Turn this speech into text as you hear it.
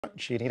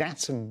You need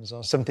atoms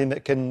or something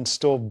that can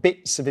store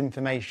bits of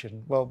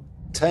information. Well,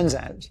 turns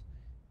out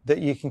that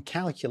you can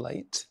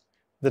calculate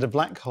that a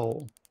black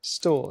hole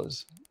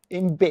stores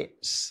in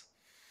bits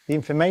the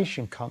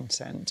information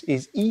content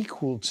is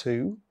equal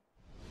to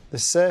the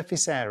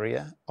surface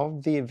area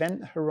of the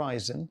event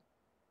horizon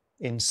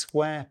in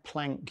square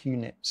Planck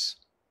units.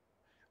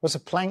 What's a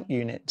Planck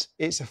unit?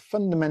 It's a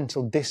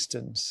fundamental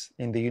distance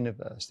in the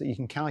universe that you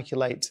can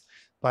calculate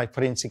by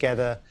putting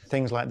together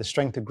things like the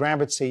strength of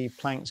gravity,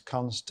 Planck's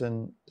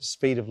constant, the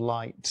speed of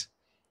light.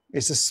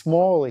 It's the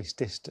smallest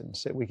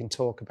distance that we can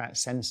talk about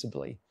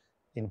sensibly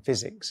in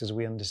physics as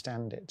we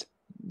understand it.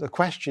 The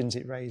questions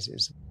it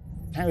raises: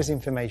 how is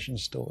information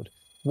stored?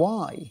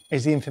 Why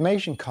is the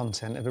information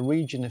content of a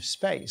region of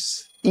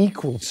space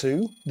equal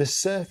to the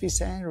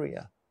surface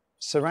area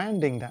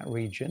surrounding that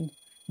region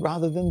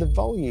rather than the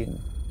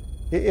volume?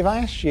 If I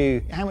asked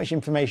you how much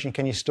information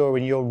can you store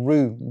in your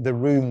room, the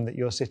room that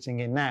you're sitting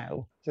in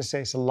now, just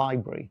say it's a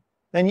library,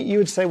 then you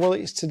would say, well,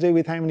 it's to do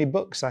with how many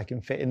books I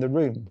can fit in the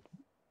room.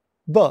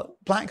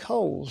 But black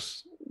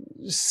holes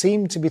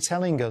seem to be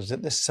telling us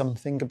that there's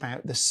something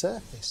about the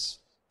surface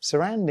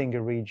surrounding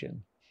a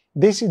region.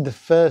 This is the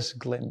first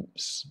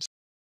glimpse